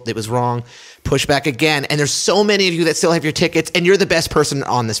of people. It was wrong. Push back again. And there's so many of you that still have your tickets, and you're the best person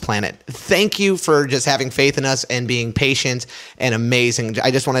on this planet. Thank you for just having faith in us and being patient and amazing.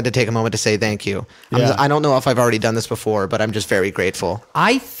 I just wanted to take a moment to say thank you. Yeah. I don't know if I've already done this before, but I'm just very grateful.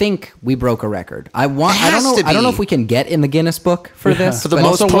 I think we broke a record. I don't has know. to I don't know be. if we can get in the Guinness book for this. For the but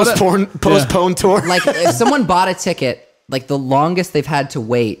most postponed tour. like if someone bought a ticket, like the longest they've had to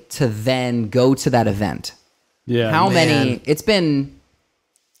wait to then go to that event. Yeah. How man. many? It's been.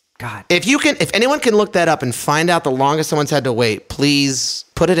 God. If anyone can look that up and find out the longest someone's had to wait, please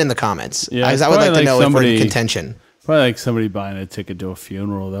put it in the comments. Yeah, I it's would like probably to know like if we're in somebody- contention. Probably like somebody buying a ticket to a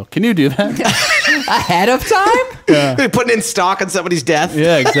funeral, though. Can you do that? Ahead of time? Putting in stock on somebody's death.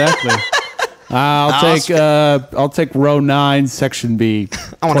 Yeah, exactly. I'll take row 9, section B.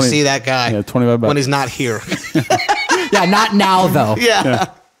 I want to see that guy. Yeah, $25 when he's not here. Yeah, not now though.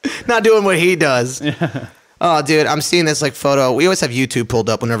 yeah. Not doing what he does. Oh, dude, I'm seeing this like photo. We always have YouTube pulled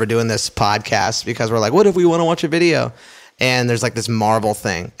up whenever we're doing this podcast because we're like, what if we want to watch a video? And there's like this Marvel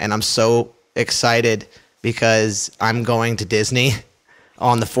thing. And I'm so excited because I'm going to Disney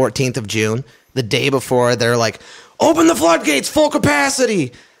on the 14th of June. The day before, they're like, open the floodgates, full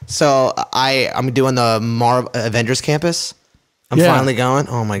capacity. So I'm doing the Avengers campus. I'm Yeah. finally going.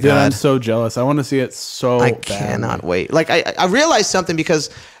 Oh, my Dude, God. I'm so jealous. I want to see it so I badly. cannot wait. Like I realized something because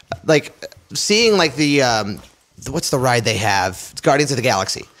like seeing like the what's the ride they have? It's Guardians of the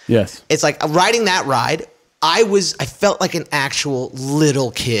Galaxy. Yes. It's like riding that ride. I felt like an actual little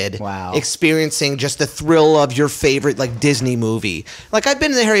kid. Wow. Experiencing just the thrill of your favorite like Disney movie. Like I've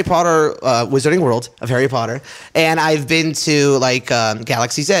been in the Harry Potter Wizarding World of Harry Potter, and I've been to like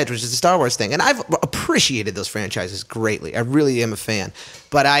Galaxy's Edge, which is a Star Wars thing, and I've appreciated those franchises greatly. I really am a fan,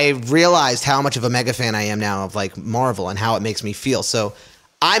 but I realized how much of a mega fan I am now of like Marvel and how it makes me feel. So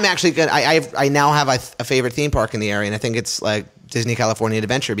I'm actually good. I now have a favorite theme park in the area, and I think it's like Disney California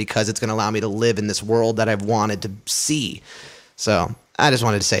Adventure because it's going to allow me to live in this world that I've wanted to see. So I just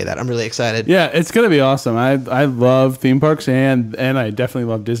wanted to say that. I'm really excited. Yeah, it's gonna be awesome. I love theme parks and I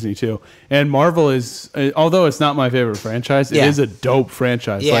definitely love Disney too. And Marvel is, although it's not my favorite franchise, it Yeah. is a dope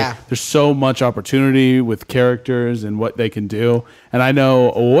franchise. Yeah. Like there's so much opportunity with characters and what they can do. And I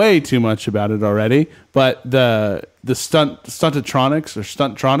know way too much about it already. But the stuntatronics or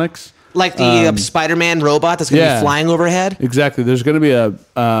stuntronics. Like the Spider-Man robot that's going to yeah. be flying overhead. Exactly. There's going to be a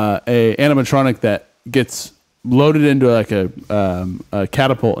animatronic that gets loaded into like a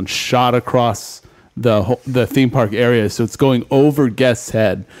catapult and shot across the theme park area, so it's going over guests'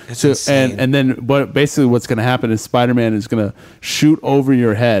 head. That's so insane. and then what's going to happen is Spider-Man is going to shoot over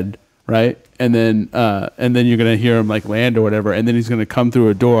your head, right? And then you're going to hear him like land or whatever, and then he's going to come through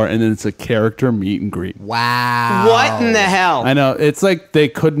a door, and then it's a character meet and greet. Wow. What in the hell? I know, it's like they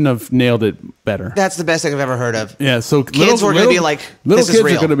couldn't have nailed it better. That's the best thing I've ever heard of. Yeah, so Kids were going to be like, little this kids is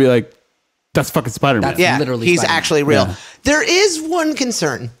real. are going to be like, that's fucking Spider-Man. That's Yeah, literally he's Spider-Man. actually real. Yeah. There is one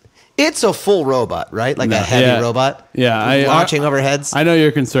concern. It's a full robot, right? Like a heavy Yeah. robot. Yeah, launching over heads. I know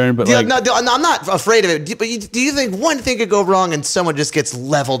you're concerned, but like, No, I'm not afraid of it. But do you think one thing could go wrong and someone just gets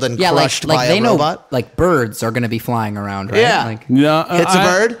leveled and Yeah, crushed like by they a know robot? like birds are going to be flying around, right? Yeah. Like, no, Hits a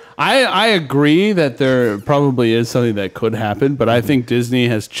bird? I agree that there probably is something that could happen, but I think Disney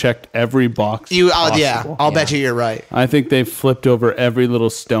has checked every box. Yeah, I'll Yeah. bet you're right. I think they've flipped over every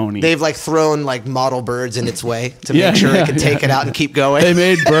little stony. They've like thrown like model birds in its way to Yeah, make sure yeah, it can take yeah. it out and keep going. They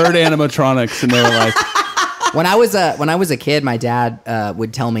made bird animatronics, and they were like, when I was a kid, my dad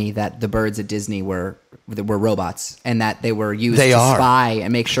would tell me that the birds at Disney were robots and that they were used They to are. spy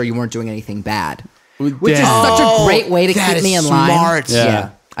and make sure you weren't doing anything bad. Which is Damn. such a great way to that keep me is in line. smart. Yeah.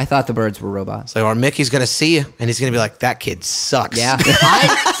 I thought the birds were robots. So our Mickey's gonna see you, and he's gonna be like, "That kid sucks." Yeah.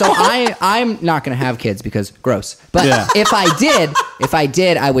 I'm not going to have kids because gross. But Yeah. if I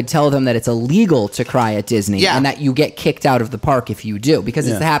did, I would tell them that it's illegal to cry at Disney Yeah. and that you get kicked out of the park if you do because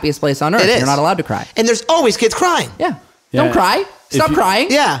Yeah. it's the happiest place on earth. It is. You're not allowed to cry. And there's always kids crying. Yeah. Yeah. Don't cry. Stop you- crying.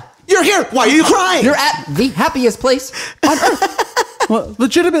 Yeah. You're here. Why are you crying? You're at the happiest place on earth. well,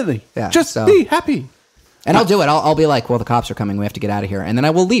 legitimately, Yeah, just so- be happy. And I'll do it. I'll be like, well, the cops are coming. We have to get out of here. And then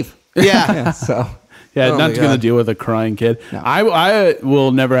I will leave. yeah. So Yeah, Oh not my going to God. deal with a crying kid. No. I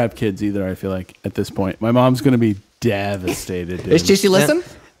will never have kids either, I feel like, at this point. My mom's going to be devastated, dude. does she listen?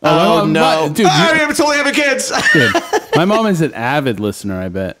 Oh, no, Dude, I'm totally having kids. dude, my mom is an avid listener, I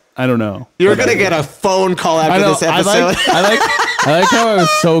bet. I don't know. You're But gonna get a phone call I after know, this episode. I like how I was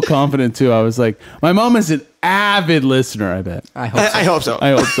so confident, too. I was like, my mom is an avid listener, I bet. I hope so. I hope so. I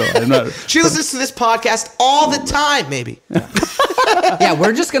hope so. I'm not, She listens to this podcast all the time, maybe. Yeah,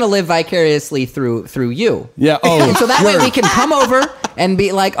 we're just gonna live vicariously through you. yeah. Oh, And so that way sure. we can come over and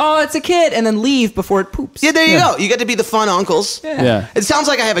be like, oh, it's a kid, and then leave before it poops. Yeah, there you go. You get to be the fun uncles. Yeah. It sounds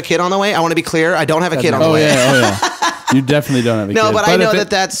like I have a kid on the way. I want to be clear. I don't have a kid on the Oh way. yeah. Oh yeah. You definitely don't have a kid. No, but I know if that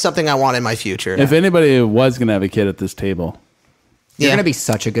that's something I want in my future. if anybody was gonna have a kid at this table, You're Yeah. gonna be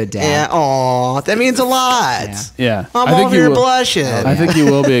such a good dad. Yeah. Aw, that means a lot. Yeah. yeah, I'm I think over you here will- blushing. I think you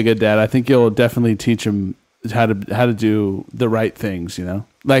will be a good dad. I think you'll definitely teach him how to do the right things. You know,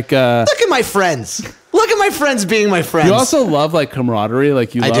 like Look at my friends. Look at my friends being my friends. you also love like camaraderie.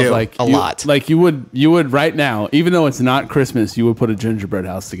 Like you I love do, like a you- lot. Like you would right now, even though it's not Christmas, you would put a gingerbread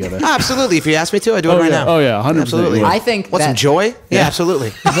house together. Absolutely. If you ask me to, I do it Oh, right yeah. now. Oh, yeah, 100%. Absolutely. I think Want some that joy? Yeah,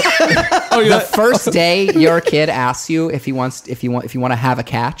 absolutely. Oh, the first day your kid asks you if you want to have a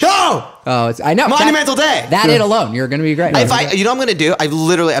catch. Oh! Oh, it's I know Monumental day. That it alone, you're gonna be great. If I, you know what I'm going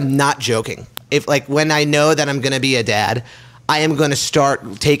to do? I'm not joking. If like when I know that I'm going to be a dad, I am going to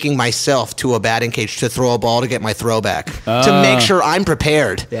start taking myself to a batting cage to throw a ball to get my throwback to make sure I'm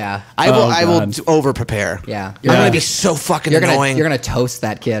prepared. Yeah. I will. Oh, I will God. over prepare. Yeah. I'm going Yeah. to be so fucking you're annoying. gonna toast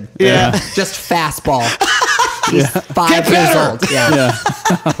that kid. Yeah. Just fastball. He's 5 Get years better. old.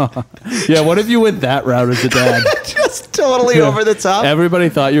 Yeah. Yeah, what if you went that route as a dad? Just totally over the top. Everybody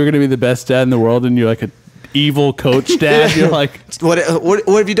thought you were going to be the best dad in the world, and you're like a evil coach dad. You're like, What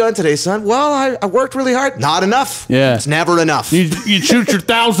have you done today, son? Well, I worked really hard. Not enough. Yeah. It's never enough. you shoot your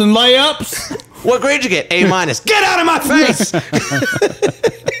 1,000 layups. What grade you get? A minus. Get out of my face.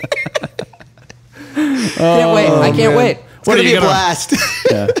 Can't wait. I can't wait. It's going to are be you a gonna- blast.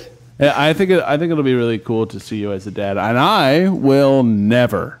 Yeah. Yeah, I think it'll be really cool to see you as a dad, and I will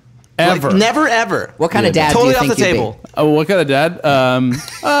never, ever. Like, never, ever. What kind of dad Totally do you off think the you'd table. be? What kind of dad?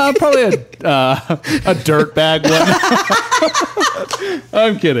 Probably a dirtbag one.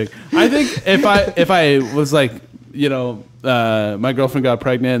 I'm kidding. I think if I was like, you know, my girlfriend got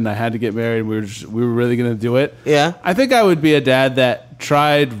pregnant and I had to get married, we were really gonna do it. Yeah. I think I would be a dad that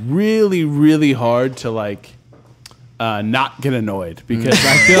tried really, really hard to like not get annoyed, because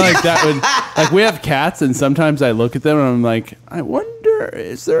I feel like that would, like, we have cats and sometimes I look at them and I'm like, I wonder,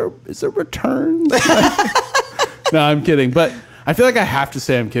 is there returns? No, I'm kidding, but I feel like I have to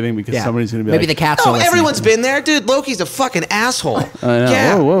say I'm kidding because Yeah. somebody's gonna be Maybe like, the cats. Oh, are listening. everyone's been there, dude. Loki's a fucking asshole. I know.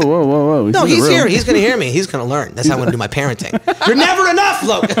 Yeah. Whoa. No, in the he's room. here. He's gonna hear me. He's gonna learn. That's how I'm gonna do my parenting. You're never enough,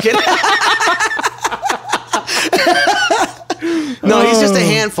 Loki. No, he's just a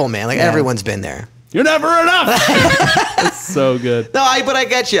handful, man. Like everyone's been there. You're never enough. It's so good. No, but I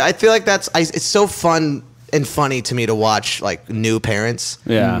get you. I feel like it's so fun and funny to me to watch like new parents,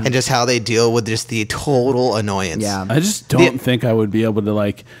 Yeah. and just how they deal with just the total annoyance. Yeah. I just don't think I would be able to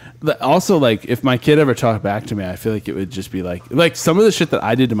like. Also, like, if my kid ever talked back to me, I feel like it would just be like some of the shit that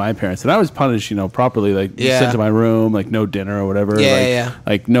I did to my parents, and I was punished, you know, properly, like sent to my room, like no dinner or whatever,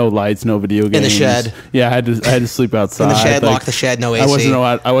 like no lights, no video games In the shed. Yeah, I had to sleep outside. In the shed, like, lock the shed, no AC.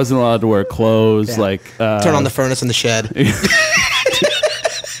 I wasn't allowed to wear clothes. Yeah. Like Turn on the furnace in the shed.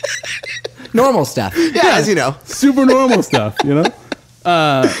 Normal stuff. Yeah, as you know. super normal stuff, you know.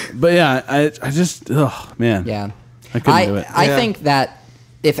 But yeah, I just, oh man, Yeah. I couldn't do it. I Yeah. think that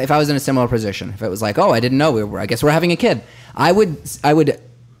if I was in a similar position, if it was like, oh, I didn't know I guess we're having a kid, I would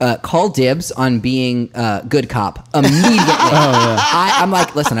call dibs on being good cop immediately. I'm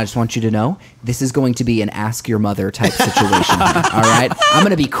like, listen, I just want you to know this is going to be an ask your mother type situation. All right, I'm going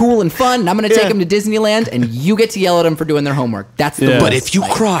to be cool and fun, and I'm going to take them to Disneyland, and you get to yell at them for doing their homework. That's the Yeah. But if you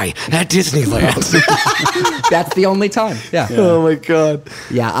cry at Disneyland. that's the only time. Yeah. Oh my god.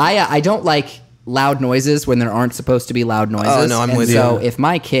 Yeah, I don't like loud noises when there aren't supposed to be loud noises. Oh, no, I'm and with so you. if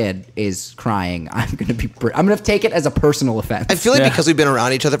my kid is crying, I'm gonna take it as a personal offense. I feel like Yeah. because we've been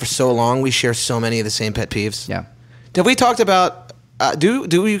around each other for so long, we share so many of the same pet peeves. Yeah. Have we talked about? Do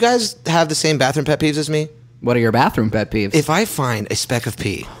you guys have the same bathroom pet peeves as me? What are your bathroom pet peeves? If I find a speck of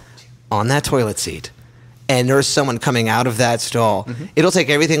pee on that toilet seat, and there's someone coming out of that stall, it'll take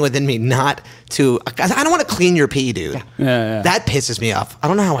everything within me not to. I don't want to clean your pee, dude. Yeah. That pisses me off. I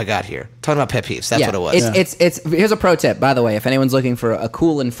don't know how I got here. Talking about pet peeves. That's what it was. It's here's a pro tip, by the way, if anyone's looking for a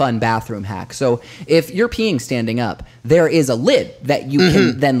cool and fun bathroom hack. So if you're peeing standing up, there is a lid that you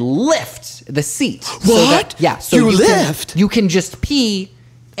can then lift the seat. So What? so You can- lift? you can just pee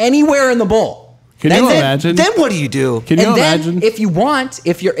anywhere in the bowl. Can you imagine? Then what do you do? Can you And then, imagine? if you want,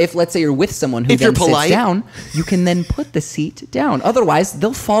 if let's say you're with someone who If then you're sits polite. down, you can then put the seat down. Otherwise,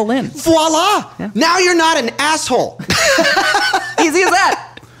 they'll fall in. Voila! Now you're not an asshole. Easy as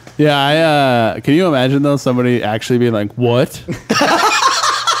that. Yeah, can you imagine though somebody actually being like, "What?"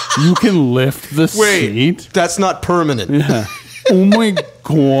 You can lift the seat. That's not permanent. Yeah. Oh my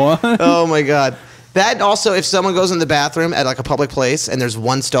god. Oh my god. That also, if someone goes in the bathroom at like a public place and there's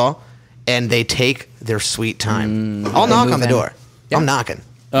one stall and they take their sweet time, I'll knock on the door. Yeah. I'm knocking.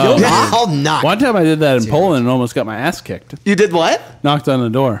 I'll knock. One time I did that in Poland and almost got my ass kicked. You did what? Knocked on the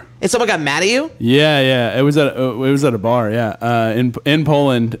door. And someone got mad at you? Yeah. It was at a bar. Yeah, in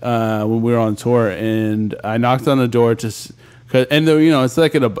Poland when we were on tour, and I knocked on the door and it's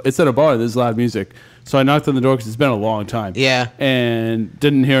like it's at a bar. There's loud music, so I knocked on the door because it's been a long time. Yeah, and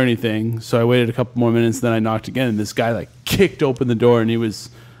didn't hear anything. So I waited a couple more minutes. Then I knocked again, and this guy like kicked open the door, and he was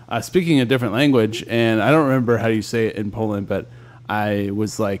speaking a different language, and I don't remember how you say it in Poland, but I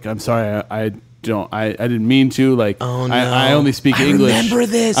was like, I'm sorry, I didn't mean to. Like, oh, no. I only speak English. I remember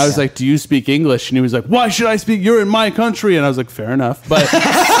this. I was like, do you speak English? And he was like, why should I speak? You're in my country. And I was like, fair enough. But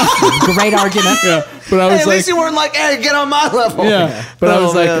great argument. Yeah. But I was at least you weren't like, hey, get on my level. Yeah. But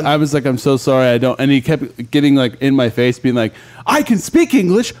I was like, I'm so sorry. I don't. And he kept getting like in my face, being like, I can speak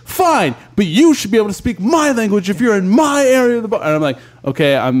English, fine, but you should be able to speak my language if you're in my area of the bar. And I'm like,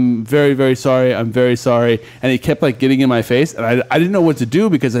 okay, I'm very, very sorry. I'm very sorry. And he kept like getting in my face, and I didn't know what to do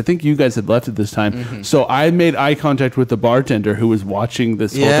because I think you guys had left at this time. Mm-hmm. So I made eye contact with the bartender who was watching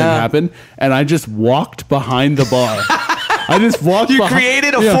this whole thing happen, and I just walked behind the bar. I just walked. You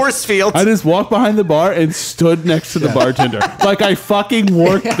created a force field. I just walked behind the bar and stood next to the bartender, like I fucking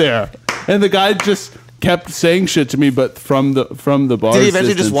worked there. And the guy just kept saying shit to me, but from the bar. Did he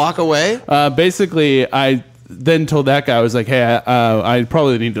eventually just walk away? Basically, I then told that guy, I was like, hey, I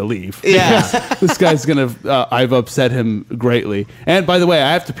probably need to leave. Yeah. This guy's gonna. I've upset him greatly. And by the way,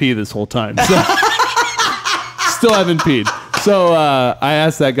 I have to pee this whole time. So still haven't peed. So I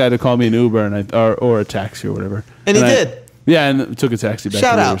asked that guy to call me an Uber or a taxi or whatever. And he did. Yeah, and took a taxi back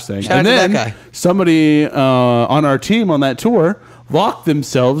Shout to where out. we were staying. Shout and out to then that guy. Somebody on our team on that tour locked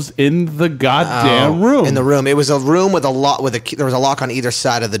themselves in the goddamn room. In the room. It was a room with a lock there was a lock on either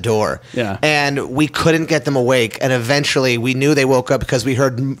side of the door. Yeah. And we couldn't get them awake, and eventually we knew they woke up because we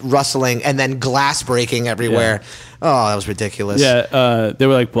heard rustling and then glass breaking everywhere. Yeah. Oh, that was ridiculous. Yeah, they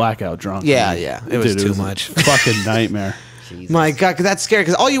were like blackout drunk. Yeah. It was too much. Fucking nightmare. Jesus. My God, that's scary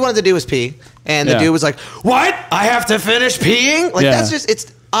because all you wanted to do was pee, and the dude was like, "What? I have to finish peeing?" Like that's just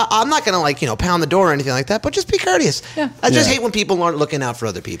it's. I'm not gonna pound the door or anything like that, but just be courteous. Yeah. I just hate when people aren't looking out for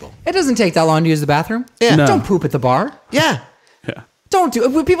other people. It doesn't take that long to use the bathroom. Yeah. No. Don't poop at the bar. Yeah. Yeah. Don't do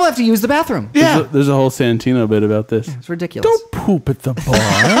it. People have to use the bathroom. Yeah. There's a whole Santino bit about this. It's ridiculous. Don't poop at the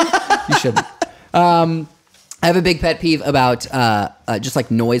bar. You shouldn't. I have a big pet peeve about just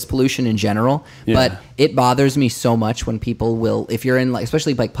like noise pollution in general, but it bothers me so much when people will, if you're in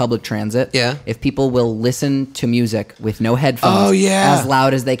especially like public transit, if people will listen to music with no headphones as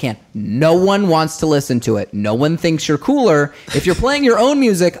loud as they can. No one wants to listen to it. No one thinks you're cooler. If you're playing your own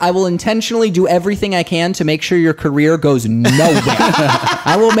music, I will intentionally do everything I can to make sure your career goes nowhere.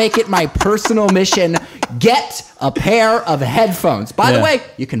 I will make it my personal mission. Get a pair of headphones. By the way,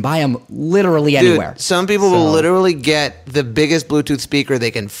 you can buy them literally anywhere. Some people will literally get the biggest Bluetooth speaker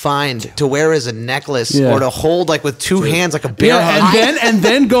they can find to wear as a necklace or to hold like with two hands like a bear hug. And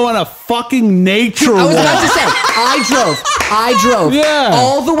then go on a fucking nature walk. I was about to say, I drove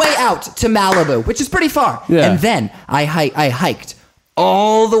all the way out to Malibu, which is pretty far. Yeah. And then I hiked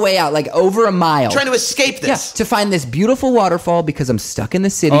all the way out, like over a mile. Trying to escape this. Yeah, to find this beautiful waterfall because I'm stuck in the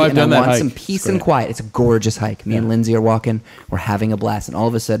city and I want some peace and quiet. It's a gorgeous hike. Me and Lindsay are walking. We're having a blast. And all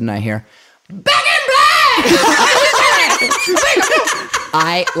of a sudden I hear, Back in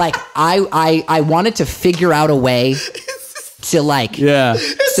Black! I wanted to figure out a way to like... Yeah.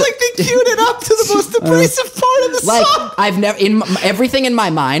 It's like they queued it up to the most abrasive part of the song. I've never... everything in my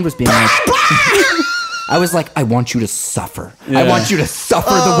mind was being like... I was like, I want you to suffer. Yeah. I want you to suffer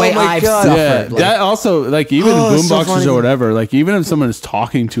the way I've suffered. Yeah. Like, that also, like, even in boomboxes or whatever, like, even if someone is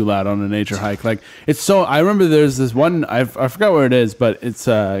talking too loud on a nature hike, like, it's so, I remember there's this one, I forgot where it is, but it's,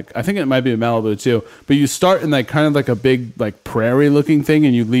 I think it might be in Malibu too, but you start in, like, kind of like a big, like, prairie looking thing,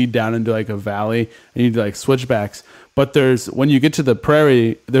 and you lead down into, like, a valley, and you do, like, switchbacks. But when you get to the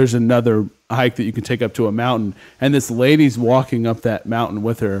prairie, there's another hike that you can take up to a mountain, and this lady's walking up that mountain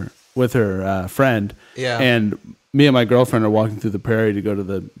with her friend, and me and my girlfriend are walking through the prairie to go to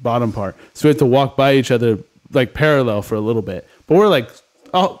the bottom part, so we have to walk by each other like parallel for a little bit, but we're like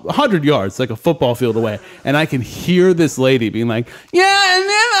 100 yards, like a football field away, and I can hear this lady being like, yeah, and then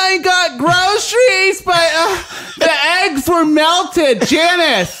I got groceries, but the eggs were melted.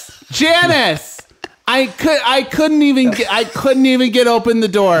 Janice, I couldn't even get open the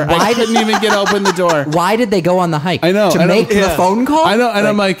door. I couldn't even get open the door. Why did they go on the hike? I know. To make the phone call? I know. And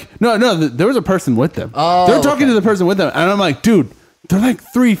I'm like, no, there was a person with them. Oh, they were talking to the person with them. And I'm like, dude, they're like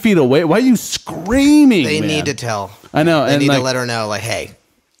 3 feet away. Why are you screaming? They man? need to tell. I know. They and need like, to let her know, like, hey,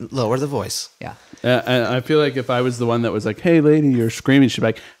 lower the voice. Yeah. and I feel like if I was the one that was like, hey, lady, you're screaming, she'd be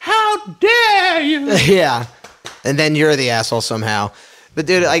like, how dare you? Yeah. And then you're the asshole somehow. But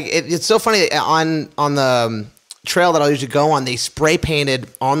dude, like it's so funny on the trail that I'll usually go on, they spray painted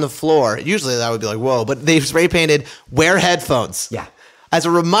on the floor. Usually that would be like, whoa, but they spray painted wear headphones. Yeah. As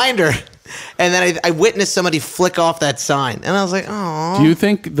a reminder. And then I witnessed somebody flick off that sign. And I was like, oh. Do you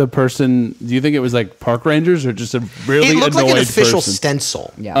think it was like park rangers or just a really It looked annoyed like an official person?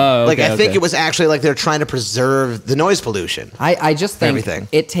 stencil. Yeah. Oh, Like okay, I think okay. it was actually like they're trying to preserve the noise pollution. I just think Everything.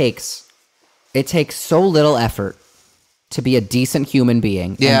 it takes so little effort to be a decent human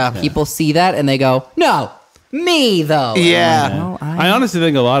being. Yeah. And people see that and they go, no, me though. Yeah. And I'm like, well, I honestly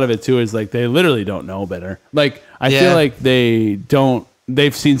think a lot of it too is like they literally don't know better. Like I Yeah. feel like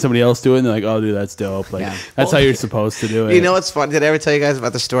they've seen somebody else do it and they're like, oh dude, that's dope. Like Yeah. that's how you're supposed to do it. You know what's funny? Did I ever tell you guys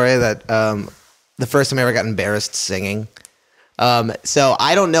about the story that the first time I ever got embarrassed singing? So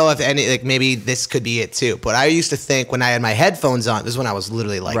I don't know if maybe this could be it too, but I used to think when I had my headphones on, this is when I was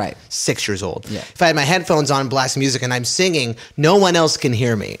literally like 6 years old. Yeah. If I had my headphones on, blast music, and I'm singing, no one else can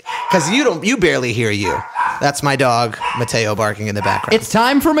hear me because you barely hear you. That's my dog, Mateo, barking in the background. it's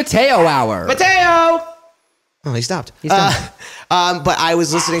time for Mateo Hour. Mateo! Oh, he stopped. He's done. But I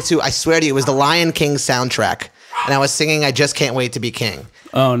was listening to, I swear to you, it was the Lion King soundtrack. And I was singing I Just Can't Wait to Be King.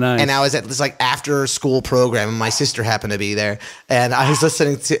 Oh, nice. And I was at this like after school program and my sister happened to be there. And I was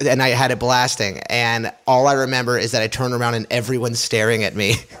listening to, and I had it blasting. And all I remember is that I turned around and everyone's staring at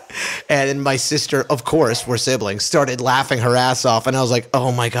me. And my sister, of course, we're siblings, started laughing her ass off. And I was like,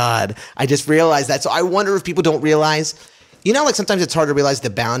 oh my God, I just realized that. So I wonder if people don't realize, you know, like sometimes it's hard to realize the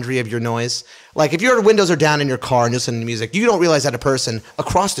boundary of your noise. Like if your windows are down in your car and you're listening to music, you don't realize that a person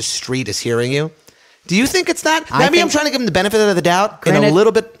across the street is hearing you. Do you think it's that? Maybe I'm trying to give them the benefit of the doubt in a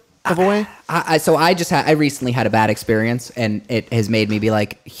little bit of a way. I recently had a bad experience, and it has made me be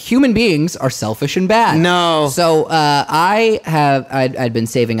like, human beings are selfish and bad. No. So I'd been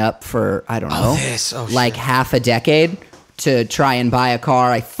saving up for, I don't know, like half a decade to try and buy a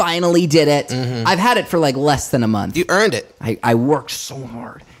car. I finally did it. Mm-hmm. I've had it for like less than a month. You earned it. I worked so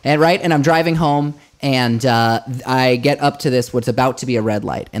hard. And I'm driving home, and I get up to what's about to be a red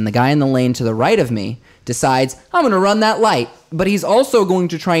light. And the guy in the lane to the right of me decides, I'm going to run that light. But he's also going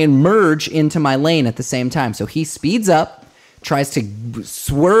to try and merge into my lane at the same time. So he speeds up, tries to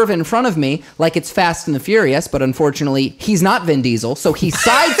swerve in front of me like it's Fast and the Furious. But unfortunately, he's not Vin Diesel. So he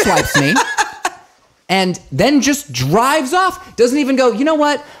sideswipes me. And then just drives off. Doesn't even go, you know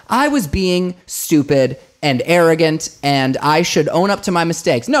what? I was being stupid and arrogant, and I should own up to my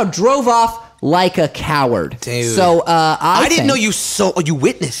mistakes. No, drove off like a coward. Dude. So I didn't know you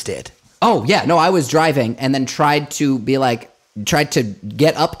witnessed it. Oh, yeah. No, I was driving and then tried to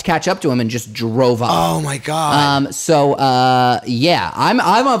catch up to him and just drove off. Oh, my God. Yeah,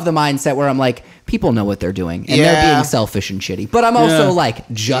 I'm of the mindset where I'm like, people know what they're doing, and they're being selfish and shitty. But I'm also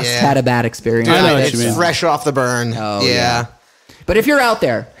had a bad experience. I know what it's you mean. fresh off the burn. Oh, yeah. But if you're out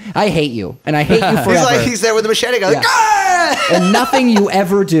there, I hate you, and I hate you forever. He's there with the machete gun. Like, ah! And nothing you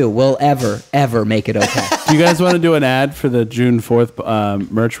ever do will ever make it okay. Do you guys want to do an ad for the June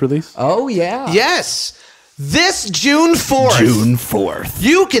 4th merch release? Oh, yeah. Yes. This June 4th.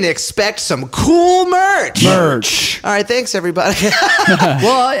 You can expect some cool merch. All right, thanks, everybody.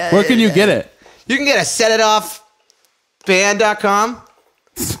 Well, Where can you get it? You can get a setitoffband.com.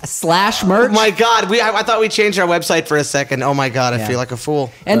 /merch. Oh my God, I thought we changed our website for a second. Oh my God, I feel like a fool.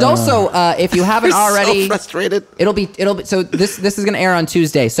 And also, if you haven't already, so frustrated. It'll be. So this is going to air on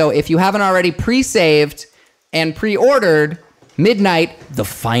Tuesday. So if you haven't already pre-saved and pre-ordered Midnight, the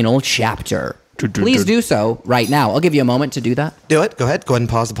final chapter, please do so right now. I'll give you a moment to do that. Do it. Go ahead and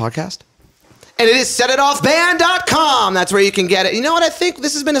pause the podcast. And it is setitoffband.com. That's where you can get it. You know what? I think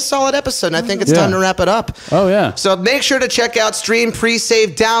this has been a solid episode, and I think it's time to wrap it up. Oh, yeah. So make sure to check out Stream,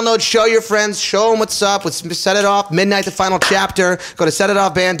 Pre-Save, Download, show your friends, show them what's up with Set It Off, Midnight, the final chapter. Go to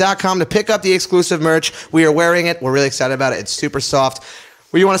setitoffband.com to pick up the exclusive merch. We are wearing it. We're really excited about it. It's super soft.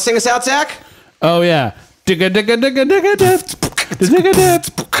 Well, you want to sing us out, Zach? Oh, yeah. Thank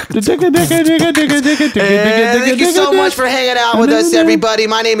you so much for hanging out with us, everybody.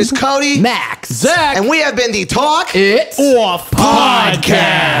 My name is Cody. Max. Zach. And we have been the Talk It's Off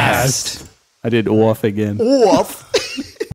Podcast. I did off again. Off.